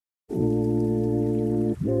Hi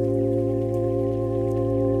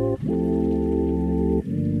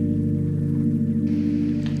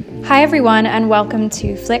everyone, and welcome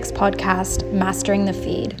to Flick's podcast, Mastering the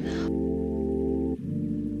Feed.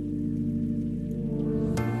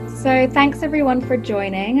 So thanks everyone for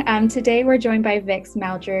joining. Today we're joined by Vix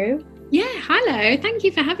Meldrew. Yeah, hello. Thank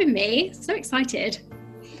you for having me. So excited.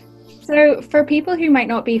 So for people who might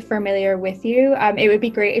not be familiar with you, it would be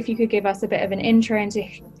great if you could give us a bit of an intro into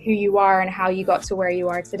who you are and how you got to where you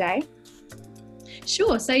are today.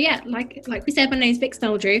 Sure. So yeah, like we said, my name is Vix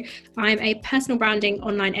Meldrew. I'm a personal branding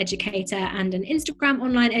online educator and an Instagram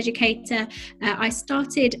online educator. I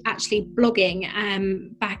started actually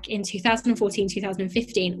blogging back in 2014,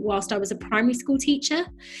 2015, whilst I was a primary school teacher.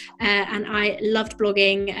 And I loved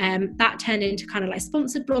blogging. That turned into kind of like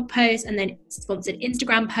sponsored blog posts and then sponsored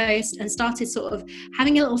Instagram posts, and started sort of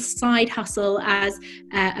having a little side hustle as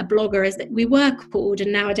a blogger, as we were called.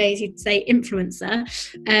 And nowadays you'd say influencer.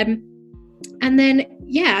 And then,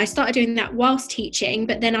 yeah, I started doing that whilst teaching,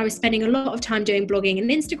 but then I was spending a lot of time doing blogging and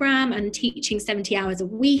Instagram and teaching 70 hours a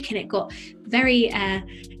week. And it got very,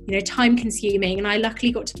 time consuming. And I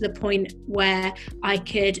luckily got to the point where I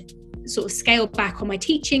could sort of scale back on my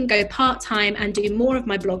teaching, go part-time and do more of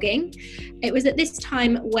my blogging. It was at this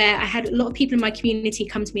time where I had a lot of people in my community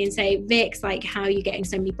come to me and say, Vix, like, how are you getting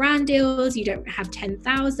so many brand deals? You don't have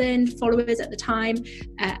 10,000 followers at the time.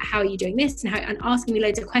 How are you doing this? And asking me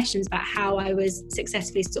loads of questions about how I was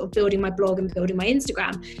successfully sort of building my blog and building my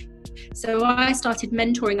Instagram. So I started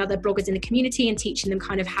mentoring other bloggers in the community and teaching them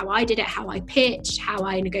kind of how I did it, how I pitched, how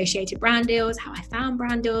I negotiated brand deals, how I found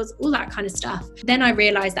brand deals, all that kind of stuff. Then I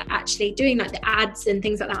realized that actually doing like the ads and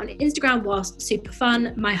things like that on Instagram, whilst super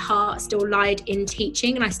fun, my heart still lied in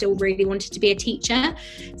teaching, and I still really wanted to be a teacher.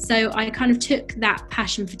 So I kind of took that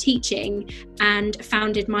passion for teaching and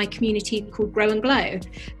founded my community called Grow and Glow.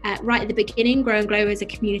 Right at the beginning, Grow and Glow is a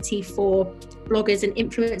community for bloggers and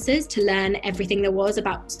influencers to learn everything there was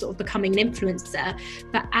about sort of becoming an influencer.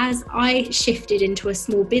 But as I shifted into a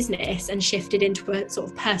small business and shifted into a sort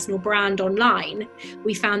of personal brand online,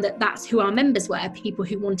 we found that that's who our members were, people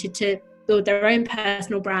who wanted to build their own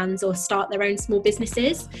personal brands or start their own small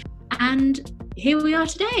businesses. And here we are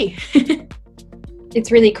today. It's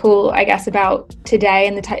really cool, I guess, about today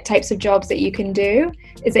and the types of jobs that you can do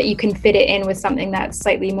is that you can fit it in with something that's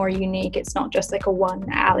slightly more unique. It's not just like a one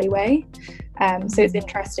alleyway. So it's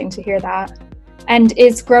interesting to hear that. And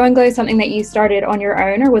is Grow and Glow something that you started on your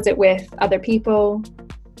own, or was it with other people?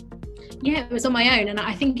 Yeah, it was on my own. And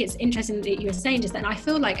I think it's interesting that you were saying just then. I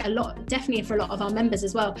feel like definitely for a lot of our members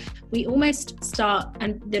as well, we almost start,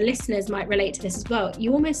 and the listeners might relate to this as well,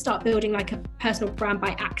 you almost start building like a personal brand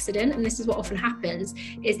by accident. And this is what often happens,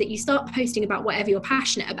 is that you start posting about whatever you're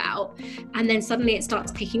passionate about, and then suddenly it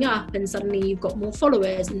starts picking up, and suddenly you've got more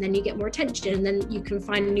followers, and then you get more attention, and then you can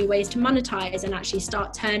find new ways to monetize and actually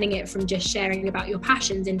start turning it from just sharing about your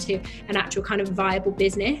passions into an actual kind of viable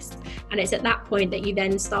business. And it's at that point that you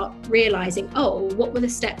then start realizing, what were the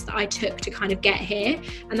steps that I took to kind of get here?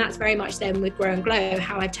 And that's very much then with Grow and Glow,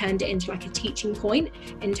 how I've turned it into like a teaching point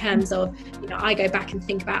in terms of, I go back and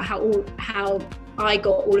think about how I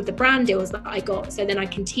got all of the brand deals that I got, so then I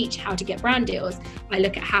can teach how to get brand deals. I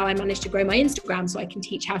look at how I managed to grow my Instagram, so I can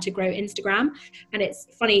teach how to grow Instagram. And it's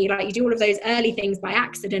funny, like, you do all of those early things by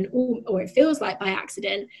accident, or it feels like by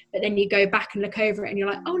accident, but then you go back and look over it and you're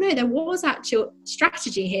like, oh no, there was actual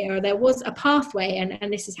strategy here, or there was a pathway, and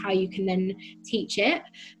this is how you can then teach it.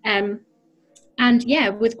 And yeah,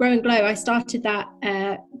 with Grow and Glow, I started that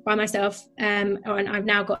by myself, and I've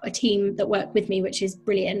now got a team that work with me, which is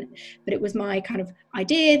brilliant. But it was my kind of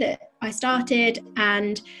idea that I started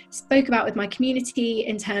and spoke about with my community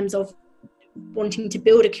in terms of wanting to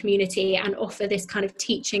build a community and offer this kind of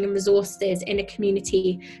teaching and resources in a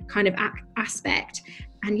community kind of aspect.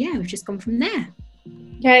 And yeah, we've just gone from there.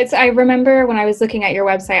 Yeah, I remember when I was looking at your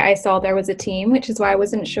website, I saw there was a team, which is why I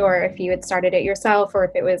wasn't sure if you had started it yourself or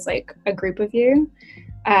if it was like a group of you.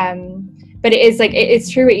 But it is like, it's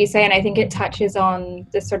true what you say. And I think it touches on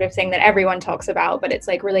the sort of thing that everyone talks about, but it's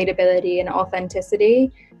like relatability and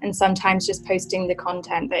authenticity. And sometimes just posting the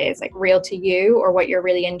content that is like real to you or what you're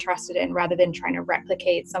really interested in, rather than trying to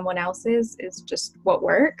replicate someone else's, is just what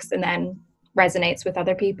works and then resonates with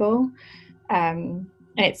other people. And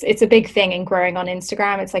it's a big thing in growing on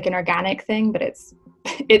Instagram. It's like an organic thing, but it's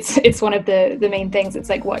one of the main things. It's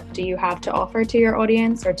like, what do you have to offer to your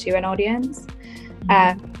audience or to an audience?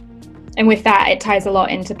 And with that, it ties a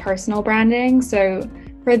lot into personal branding. So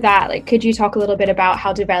for that, like, could you talk a little bit about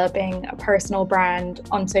how developing a personal brand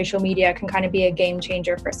on social media can kind of be a game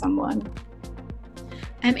changer for someone?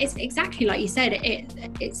 It's exactly like you said.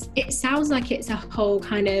 It sounds like it's a whole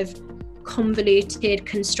kind of convoluted,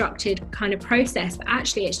 constructed kind of process, but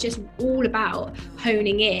actually it's just all about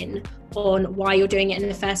honing in on why you're doing it in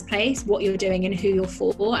the first place, what you're doing and who you're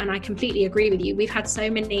for. And I completely agree with you. We've had so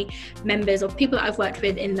many members or people that I've worked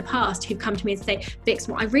with in the past who've come to me and say, Vix,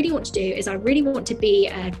 what I really want to do is I really want to be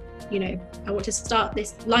I want to start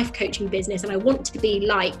this life coaching business and I want to be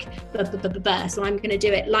like blah, blah, blah, blah, blah. So I'm going to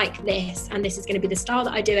do it like this, and this is going to be the style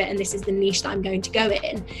that I do it, and this is the niche that I'm going to go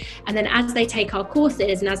in. And then as they take our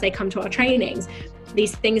courses and as they come to our trainings,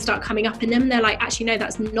 these things start coming up in them. They're like, actually, no,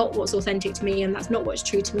 that's not what's authentic to me, and that's not what's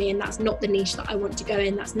true to me, and that's not the niche that I want to go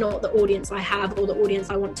in. That's not the audience I have or the audience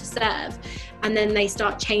I want to serve. And then they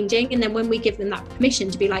start changing. And then when we give them that permission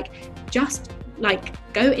to be like, just like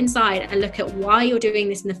go inside and look at why you're doing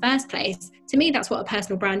this in the first place. To me, that's what a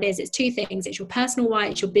personal brand is. It's two things. It's your personal why,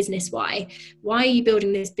 it's your business why. Why are you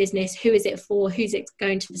building this business? Who is it for? Who's it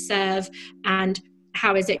going to serve? And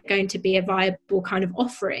how is it going to be a viable kind of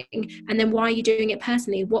offering? And then why are you doing it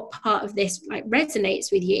personally? What part of this like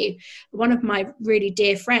resonates with you? One of my really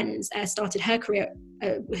dear friends started her career,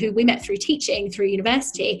 who we met through teaching, through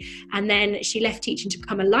university, and then she left teaching to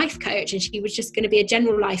become a life coach, and she was just going to be a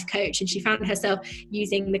general life coach, and she found herself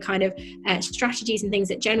using the kind of strategies and things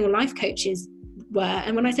that general life coaches were.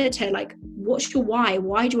 And when I said to her, like, what's your why do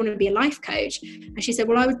you want to be a life coach? And she said,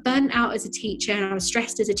 well, I was burnt out as a teacher and I was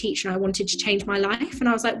stressed as a teacher and I wanted to change my life. And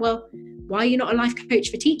I was like, well, why are you not a life coach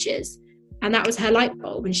for teachers? And that was her light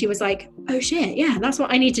bulb. And she was like, oh shit, yeah, that's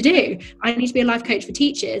what I need to do. I need to be a life coach for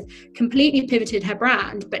teachers. Completely pivoted her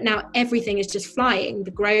brand, but now everything is just flying.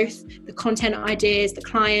 The growth, the content ideas, the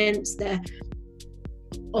clients, the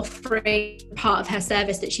offering part of her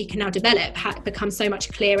service that she can now develop becomes so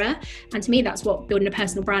much clearer. And to me, that's what building a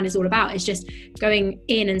personal brand is all about, is just going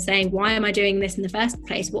in and saying, why am I doing this in the first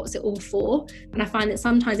place? What's it all for? And I find that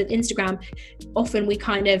sometimes with Instagram, often we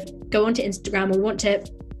kind of go onto Instagram and we want to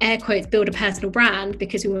air quotes build a personal brand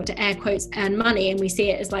because we want to air quotes earn money, and we see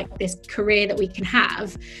it as like this career that we can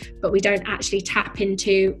have, but we don't actually tap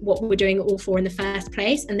into what we're doing it all for in the first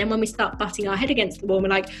place. And then when we start butting our head against the wall, we're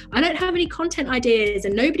like, I don't have any content ideas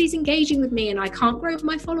and nobody's engaging with me and I can't grow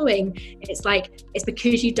my following. It's like, it's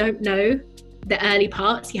because you don't know the early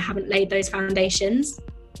parts, you haven't laid those foundations.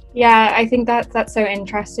 Yeah, I think that's so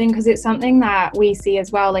interesting, because it's something that we see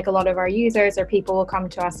as well. Like a lot of our users or people will come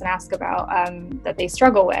to us and ask about that they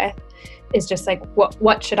struggle with, is just like,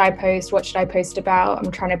 what should I post? What should I post about?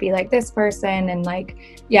 I'm trying to be like this person. And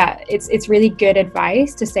like, yeah, it's really good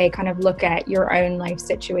advice to say, kind of look at your own life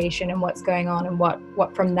situation and what's going on, and what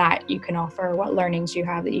from that you can offer, what learnings you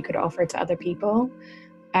have that you could offer to other people.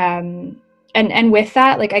 And with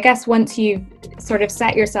that, like, I guess once you've sort of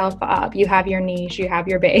set yourself up, you have your niche, you have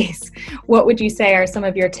your base, what would you say are some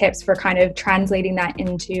of your tips for kind of translating that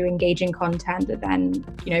into engaging content that then,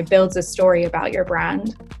 builds a story about your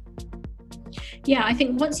brand? Yeah, I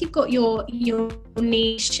think once you've got your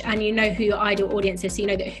niche and you know who your ideal audience is, so you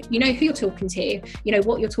know who you're talking to, you know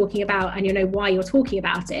what you're talking about, and you know why you're talking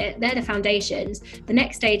about it, they're the foundations. The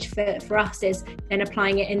next stage for us is then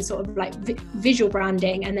applying it in sort of like visual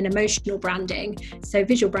branding and then emotional branding. So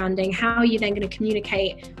visual branding, how are you then going to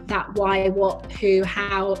communicate that why, what, who,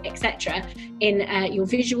 how, etc. in your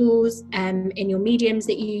visuals, in your mediums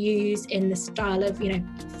that you use, in the style of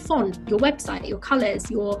font, your website, your colors,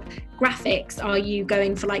 your graphics. Are you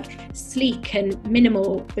going for like sleek and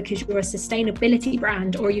minimal because you're a sustainability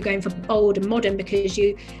brand, or are you going for bold and modern because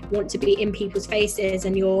you want to be in people's faces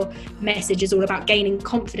and your message is all about gaining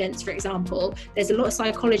confidence, for example? There's a lot of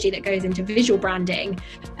psychology that goes into visual branding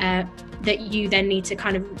that you then need to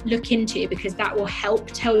kind of look into, because that will help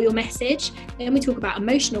tell your message. Then we talk about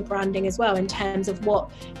emotional branding as well, in terms of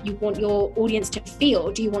what you want your audience to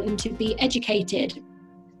feel. Do you want them to be educated?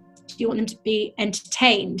 Do you want them to be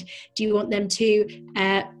entertained? Do you want them to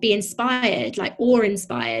be inspired, like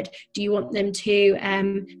awe-inspired? Do you want them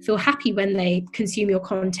to feel happy when they consume your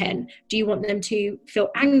content? Do you want them to feel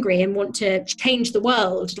angry and want to change the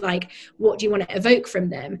world? Like, what do you want to evoke from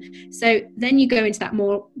them? So then you go into that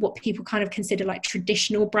more, what people kind of consider like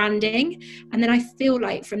traditional branding. And then I feel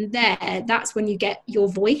like from there, that's when you get your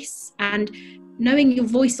voice. And knowing your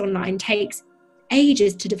voice online takes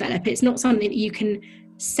ages to develop. It's not something that you can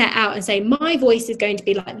set out and say, my voice is going to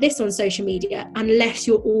be like this on social media, unless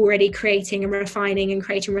you're already creating and refining and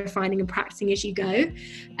practicing as you go.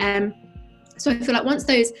 So I feel like once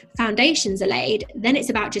those foundations are laid, then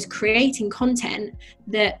it's about just creating content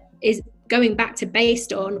that is going back to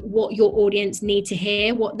based on what your audience need to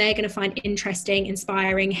hear, what they're going to find interesting,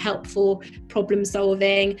 inspiring, helpful, problem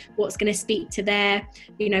solving, what's going to speak to their,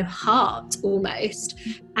 heart almost.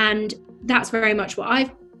 And that's very much what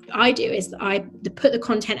I've I do is I put the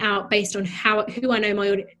content out based on who I know my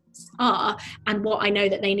audience are and what I know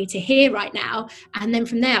that they need to hear right now, and then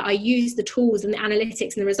from there I use the tools and the analytics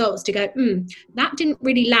and the results to go, that didn't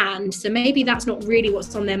really land, so maybe that's not really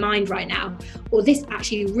what's on their mind right now, or this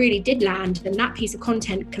actually really did land, and that piece of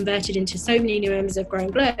content converted into so many new members of Grow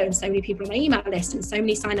and Glow and so many people on my email list and so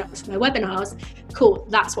many sign-ups for my webinars. Cool,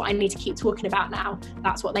 that's what I need to keep talking about now,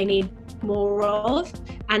 that's what they need more of,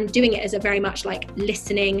 and doing it as a very much like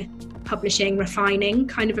listening, publishing, refining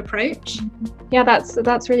kind of approach. Yeah,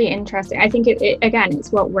 that's really interesting. I think it again,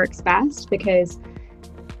 it's what works best, because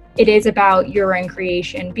it is about your own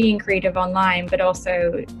creation, being creative online, but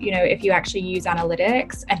also, you know, if you actually use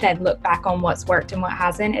analytics and then look back on what's worked and what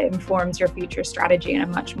hasn't, it informs your future strategy in a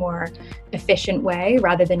much more efficient way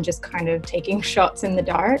rather than just kind of taking shots in the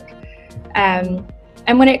dark.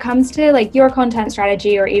 And when it comes to like your content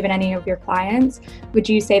strategy or even any of your clients, would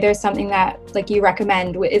you say there's something that like you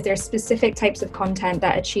recommend? Is there specific types of content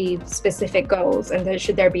that achieve specific goals, and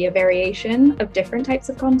should there be a variation of different types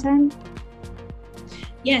of content?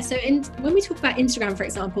 Yeah, so when we talk about Instagram, for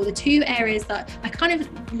example, the two areas that I kind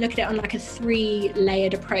of look at it on like a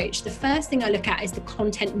 3-layered approach. The first thing I look at is the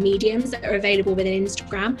content mediums that are available within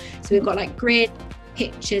Instagram. So we've got like grid,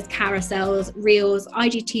 pictures, carousels, reels,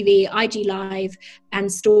 IGTV, IG live, and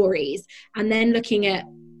stories, and then looking at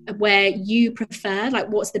where you prefer, like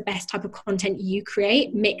what's the best type of content you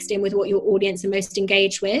create mixed in with what your audience are most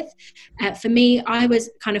engaged with. For me, I was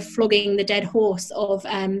kind of flogging the dead horse of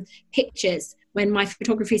pictures when my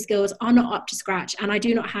photography skills are not up to scratch, and I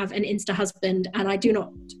do not have an Insta husband, and I do not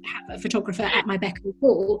have a photographer at my beck and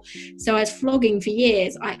call. So I was flogging for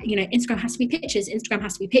years. Instagram has to be pictures. Instagram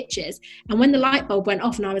has to be pictures. And when the light bulb went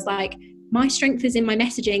off and I was like, my strength is in my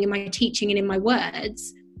messaging and my teaching and in my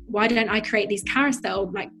words, why don't I create these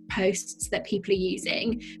carousel like posts that people are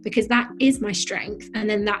using, because that is my strength. And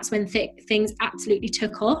then that's when things absolutely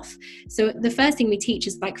took off. So the first thing we teach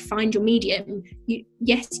is like, find your medium.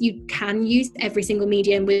 Yes, you can use every single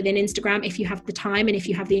medium within Instagram if you have the time and if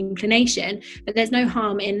you have the inclination, but there's no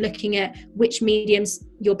harm in looking at which mediums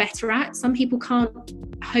you're better at. Some people can't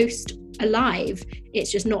host a live,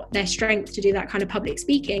 it's just not their strength to do that kind of public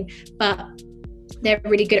speaking, but they're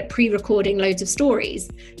really good at pre-recording loads of stories.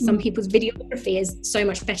 Some people's videography is so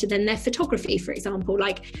much better than their photography, for example.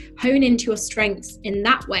 Like, hone into your strengths in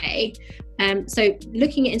that way. So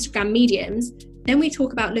looking at Instagram mediums, then we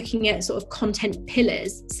talk about looking at sort of content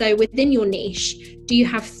pillars. So within your niche, do you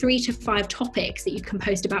have 3 to 5 topics that you can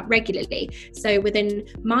post about regularly? So within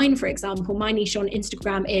mine, for example, my niche on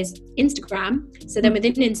Instagram is Instagram. So then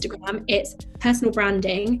within Instagram, it's personal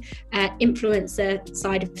branding, influencer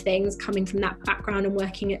side of things, coming from that background and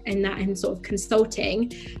working in that and sort of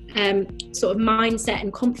consulting, sort of mindset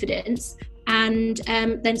and confidence. And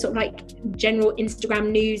then sort of like general Instagram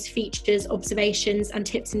news, features, observations, and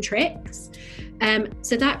tips and tricks.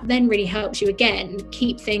 So that then really helps you, again,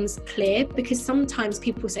 keep things clear, because sometimes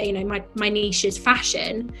people say, my niche is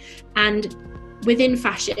fashion, and within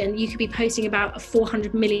fashion, you could be posting about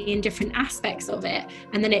 400 million different aspects of it,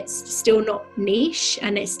 and then it's still not niche,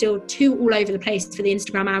 and it's still too all over the place for the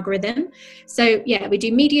Instagram algorithm. So yeah, we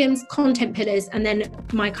do mediums, content pillars, and then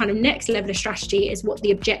my kind of next level of strategy is what the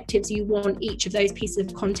objectives you want each of those pieces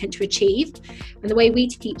of content to achieve. And the way we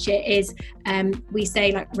teach it is we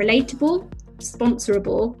say like relatable,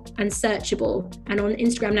 sponsorable, and searchable. And on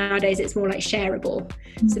Instagram nowadays, it's more like shareable.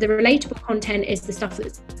 So the relatable content is the stuff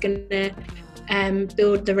that's going to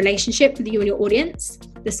build the relationship with you and your audience.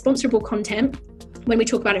 The sponsorable content, when we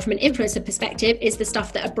talk about it from an influencer perspective, is the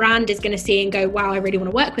stuff that a brand is going to see and go, wow, I really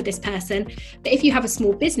want to work with this person. But if you have a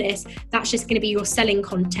small business, that's just going to be your selling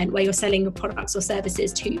content, where you're selling your products or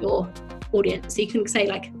services to your audience. So you can say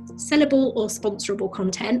like sellable or sponsorable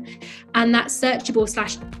content, and that's searchable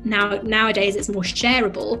 / nowadays it's more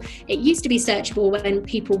shareable. It used to be searchable when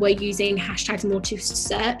people were using hashtags more to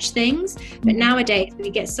search things, but nowadays we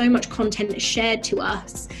get so much content shared to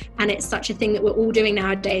us, and it's such a thing that we're all doing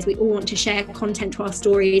nowadays. We all want to share content to our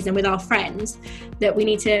stories and with our friends, that we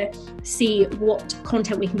need to see what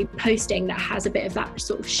content we can be posting that has a bit of that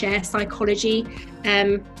sort of share psychology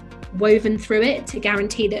woven through it, to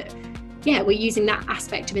guarantee that we're using that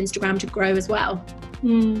aspect of Instagram to grow as well.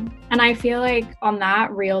 And I feel like on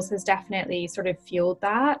that, Reels has definitely sort of fueled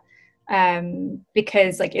that,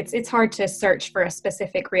 because like it's hard to search for a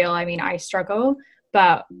specific reel. I mean, I struggle,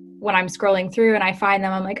 but when I'm scrolling through and I find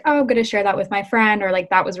them, I'm like, oh, I'm going to share that with my friend, or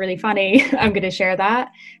like, that was really funny, I'm going to share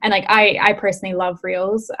that. And like, I personally love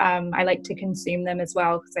Reels. I like to consume them as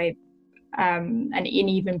well, because and in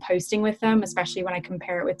even posting with them, especially when I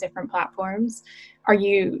compare it with different platforms. Do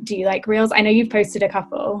you like Reels? I know you've posted a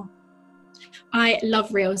couple. I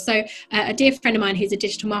love Reels. So a dear friend of mine who's a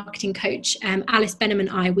digital marketing coach, Alice Benham, and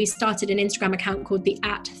I, we started an Instagram account called the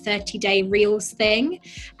 @30day Reels thing.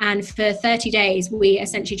 And for 30 days, we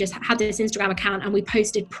essentially just had this Instagram account and we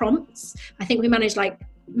posted prompts. I think we managed like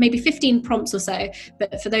maybe 15 prompts or so.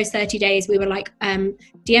 But for those 30 days, we were like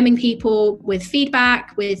DMing people with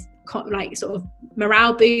feedback, with like sort of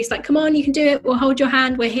morale boost, like, come on, you can do it, we'll hold your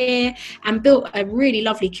hand, we're here, and built a really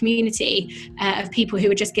lovely community of people who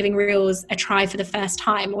were just giving Reels a try for the first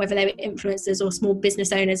time, whether they were influencers or small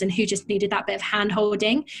business owners and who just needed that bit of hand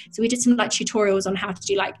holding. So we did some like tutorials on how to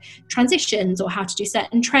do like transitions or how to do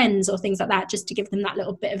certain trends or things like that, just to give them that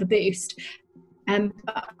little bit of a boost.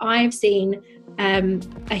 But I've seen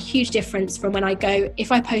a huge difference from when I go,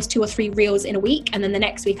 if I post 2 or 3 Reels in a week and then the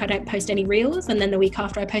next week I don't post any Reels, and then the week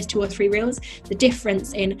after I post 2 or 3 Reels, the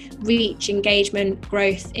difference in reach, engagement,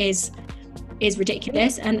 growth is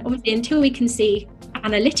ridiculous. And obviously until we can see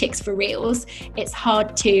analytics for Reels, it's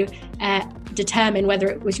hard to determine whether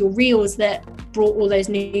it was your Reels that brought all those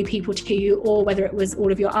new people to you or whether it was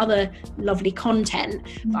all of your other lovely content.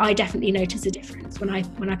 But I definitely notice a difference when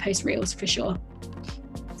I post Reels, for sure.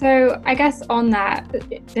 So I guess on that,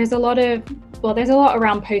 there's a lot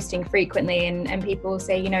around posting frequently, and people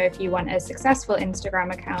say, you know, if you want a successful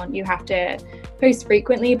Instagram account, you have to post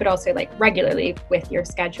frequently, but also like regularly with your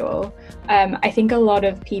schedule. I think a lot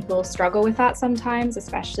of people struggle with that sometimes,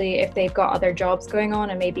 especially if they've got other jobs going on.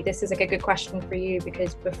 And maybe this is like a good question for you,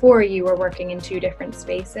 because before you were working in 2 different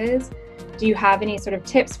spaces. Do you have any sort of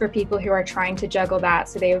tips for people who are trying to juggle that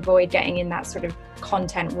so they avoid getting in that sort of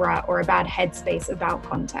content rut or a bad headspace about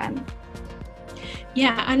content?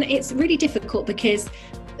 Yeah, and it's really difficult because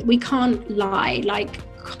we can't lie, like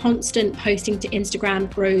constant posting to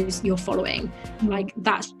Instagram grows your following. Like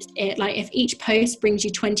that's just it. Like if each post brings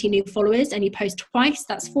you 20 new followers and you post twice,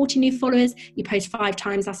 that's 40 new followers. You post 5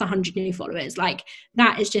 times, that's 100 new followers. Like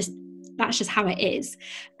that's just how it is.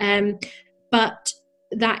 But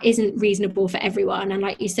that isn't reasonable for everyone. And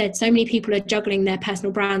like you said, so many people are juggling their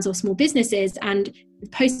personal brands or small businesses, and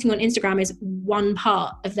posting on Instagram is one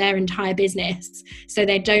part of their entire business. So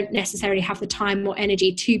they don't necessarily have the time or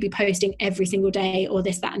energy to be posting every single day or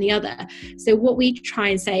this, that, and the other. So what we try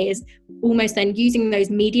and say is almost then using those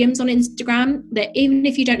mediums on Instagram, that even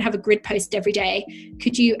if you don't have a grid post every day,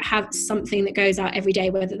 could you have something that goes out every day,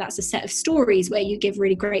 whether that's a set of stories where you give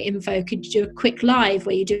really great info? Could you do a quick live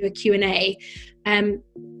where you do a Q&A?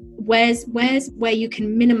 Where's where you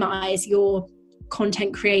can minimize your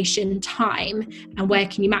content creation time, and where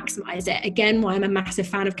can you maximize it? Again, why I'm a massive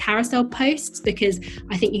fan of carousel posts, because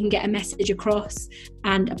I think you can get a message across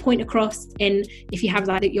and a point across in, if you have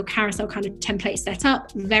like your carousel kind of template set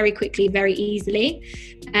up, very quickly, very easily,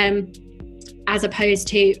 as opposed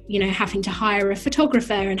to, you know, having to hire a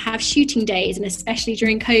photographer and have shooting days, and especially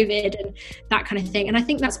during COVID and that kind of thing. And I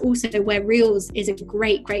think that's also where Reels is a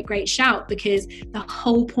great shout, because the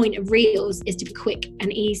whole point of Reels is to be quick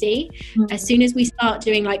and easy. Mm-hmm. As soon as we start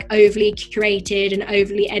doing like overly curated and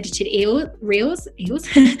overly edited reels,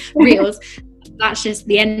 that's just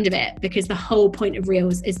the end of it, because the whole point of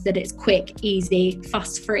Reels is that it's quick, easy,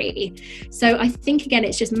 fuss-free. So I think, again,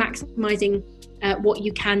 it's just maximizing what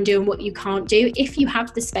you can do and what you can't do. If you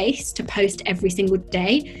have the space to post every single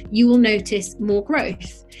day, you will notice more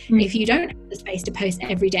growth. If you don't have the space to post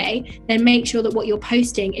every day, then make sure that what you're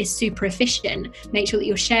posting is super efficient. Make sure that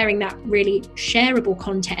you're sharing that really shareable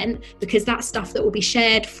content, because that's stuff that will be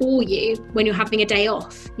shared for you when you're having a day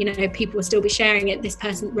off. You know, people will still be sharing it. This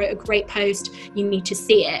person wrote a great post, you need to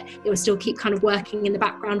see it. It will still keep kind of working in the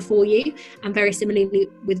background for you. And very similarly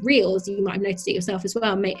with Reels, you might have noticed it yourself as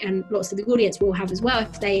well, and lots of the audience will have as well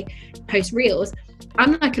if they post Reels.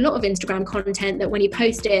 Unlike a lot of Instagram content that when you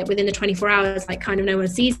post it within the 24 hours, like kind of no one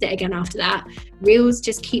sees it again after that, Reels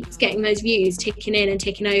just keeps getting those views ticking in and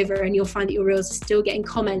ticking over, and you'll find that your Reels are still getting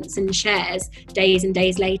comments and shares days and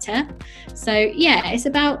days later. So yeah, it's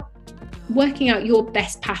about working out your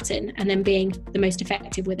best pattern and then being the most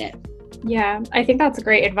effective with it. Yeah, I think that's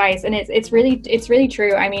great advice, and it's really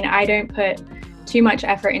true. I mean, I don't put too much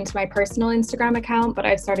effort into my personal Instagram account, but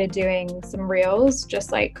I've started doing some Reels,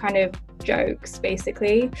 just like kind of jokes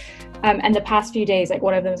basically, and the past few days, like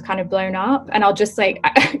one of them is kind of blown up, and I'll just like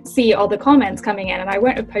see all the comments coming in, and I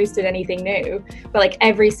won't have posted anything new, but like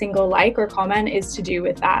every single like or comment is to do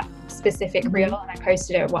with that specific Reel, and I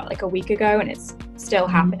posted it like a week ago, and it's still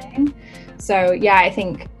happening. So yeah, I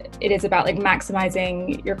think it is about like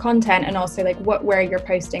maximizing your content, and also like where you're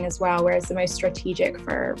posting as well, where it's the most strategic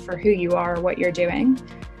for who you are or what you're doing.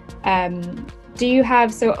 do you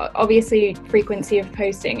have, so obviously frequency of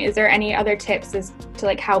posting, is there any other tips as to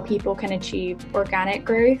like how people can achieve organic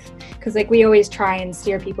growth? Because like we always try and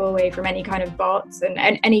steer people away from any kind of bots and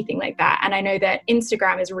anything like that. And I know that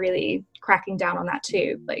Instagram is really cracking down on that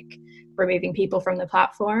too, like removing people from the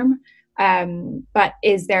platform. But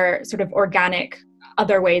is there sort of organic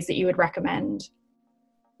other ways that you would recommend?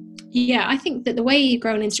 Yeah, I think that the way you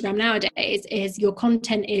grow on Instagram nowadays is your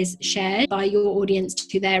content is shared by your audience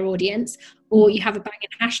to their audience, or you have a banging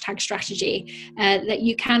hashtag strategy that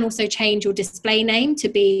you can also change your display name to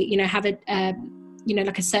be, you know, have a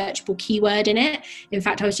like a searchable keyword in it. In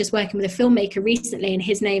fact, I was just working with a filmmaker recently, and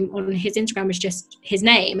his name on his Instagram was just his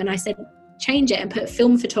name, and I said, change it and put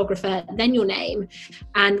film photographer, then your name.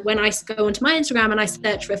 And when I go onto my Instagram and I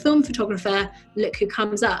search for a film photographer, look who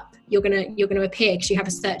comes up. You're gonna appear because you have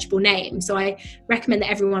a searchable name. So I recommend that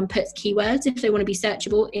everyone puts keywords if they want to be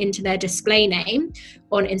searchable into their display name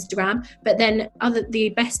on Instagram. But then the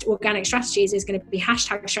best organic strategies is going to be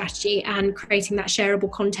hashtag strategy and creating that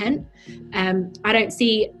shareable content. I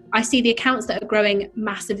see the accounts that are growing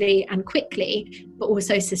massively and quickly, but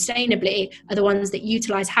also sustainably, are the ones that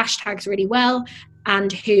utilize hashtags really well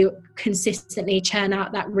and who consistently churn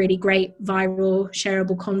out that really great viral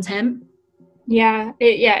shareable content. Yeah,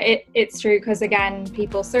 it's true, because again,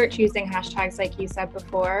 people search using hashtags like you said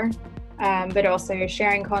before, but also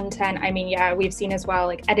sharing content. I mean, yeah, we've seen as well,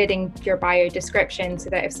 like editing your bio description so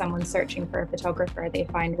that if someone's searching for a photographer, they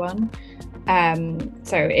find one.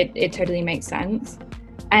 So it totally makes sense.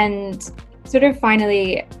 And sort of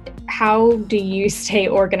finally, how do you stay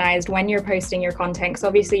organized when you're posting your content? Because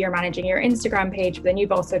obviously you're managing your Instagram page, but then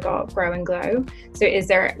you've also got Grow and Glow. So is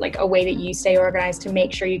there like a way that you stay organized to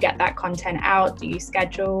make sure you get that content out? Do you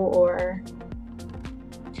schedule or?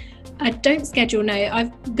 I don't schedule, no.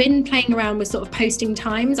 I've been playing around with sort of posting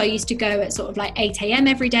times. I used to go at sort of like 8 a.m.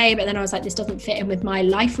 every day, but then I was like, this doesn't fit in with my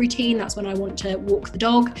life routine. That's when I want to walk the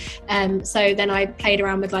dog. So then I played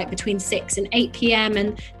around with like between 6 and 8 p.m.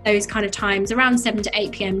 and those kind of times. Around 7 to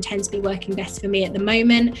 8 p.m. tends to be working best for me at the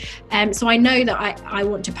moment. So I know that I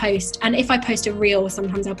want to post. And if I post a reel,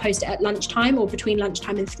 sometimes I'll post it at lunchtime or between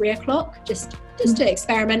lunchtime and 3 o'clock, just to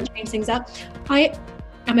experiment, change things up.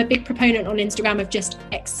 I'm a big proponent on Instagram of just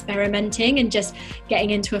experimenting and just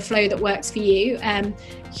getting into a flow that works for you.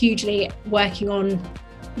 Hugely working on,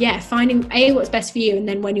 finding what's best for you, and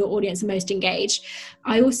then when your audience are most engaged.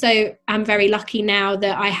 I also am very lucky now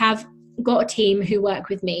that I have got a team who work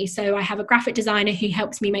with me. So I have a graphic designer who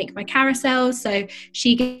helps me make my carousels. So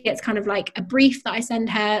she gets kind of like a brief that I send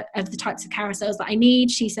her of the types of carousels that I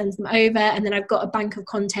need. She sends them over, and then I've got a bank of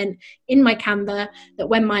content in my Canva that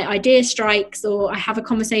when my idea strikes or I have a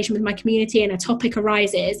conversation with my community and a topic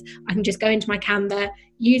arises, I can just go into my Canva,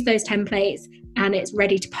 use those templates, and it's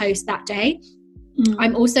ready to post that day.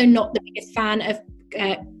 I'm also not the biggest fan of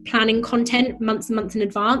planning content months and months in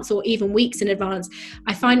advance or even weeks in advance.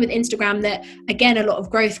 I find with Instagram that, again, a lot of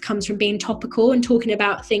growth comes from being topical and talking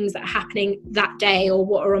about things that are happening that day or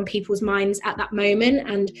what are on people's minds at that moment.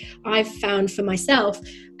 And I've found for myself,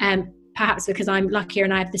 perhaps because I'm luckier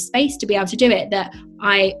and I have the space to be able to do it, that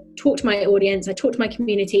I talk to my audience, I talk to my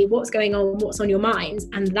community, what's going on, what's on your minds,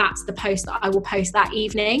 and that's the post that I will post that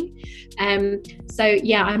evening. So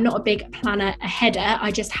yeah, I'm not a big planner aheader. I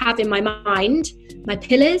just have in my mind my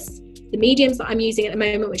pillars, the mediums that I'm using at the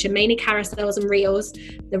moment, which are mainly carousels and reels,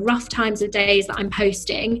 the rough times of days that I'm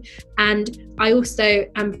posting. And I also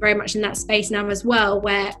am very much in that space now as well,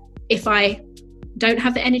 where if I don't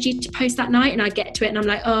have the energy to post that night and I get to it and I'm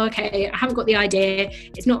like, oh, okay, I haven't got the idea,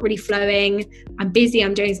 it's not really flowing, I'm busy,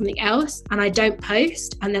 I'm doing something else, and I don't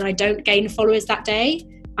post, and then I don't gain followers that day,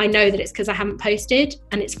 I know that it's because I haven't posted,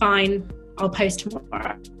 and it's fine, I'll post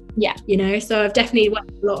tomorrow. Yeah, you know, so I've definitely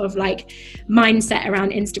worked a lot of like mindset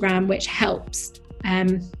around Instagram, which helps.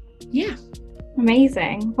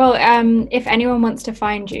 Amazing. Well, if anyone wants to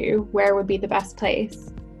find you, where would be the best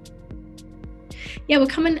place? Yeah, well,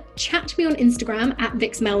 come and chat to me on Instagram at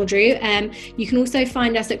Vix Meldrew. You can also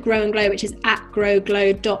find us at Grow and Glow, which is at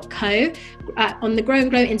growglow.co. On the Grow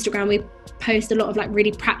and Glow Instagram, we post a lot of like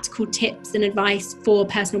really practical tips and advice for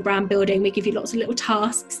personal brand building. We give you lots of little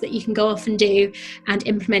tasks that you can go off and do and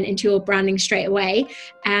implement into your branding straight away.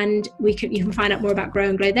 And you can find out more about Grow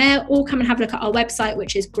and Glow there, or come and have a look at our website,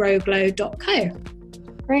 which is growglow.co.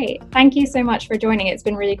 Great. Thank you so much for joining. It's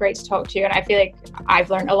been really great to talk to you, and I feel like I've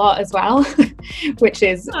learned a lot as well, which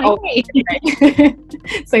is always great.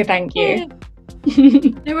 So thank you.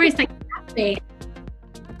 No worries. Thank you for having me.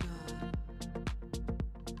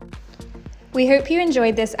 We hope you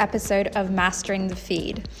enjoyed this episode of Mastering the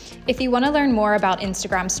Feed. If you want to learn more about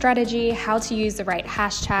Instagram strategy, how to use the right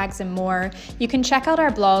hashtags and more, you can check out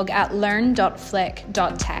our blog at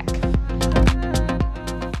learn.flick.tech.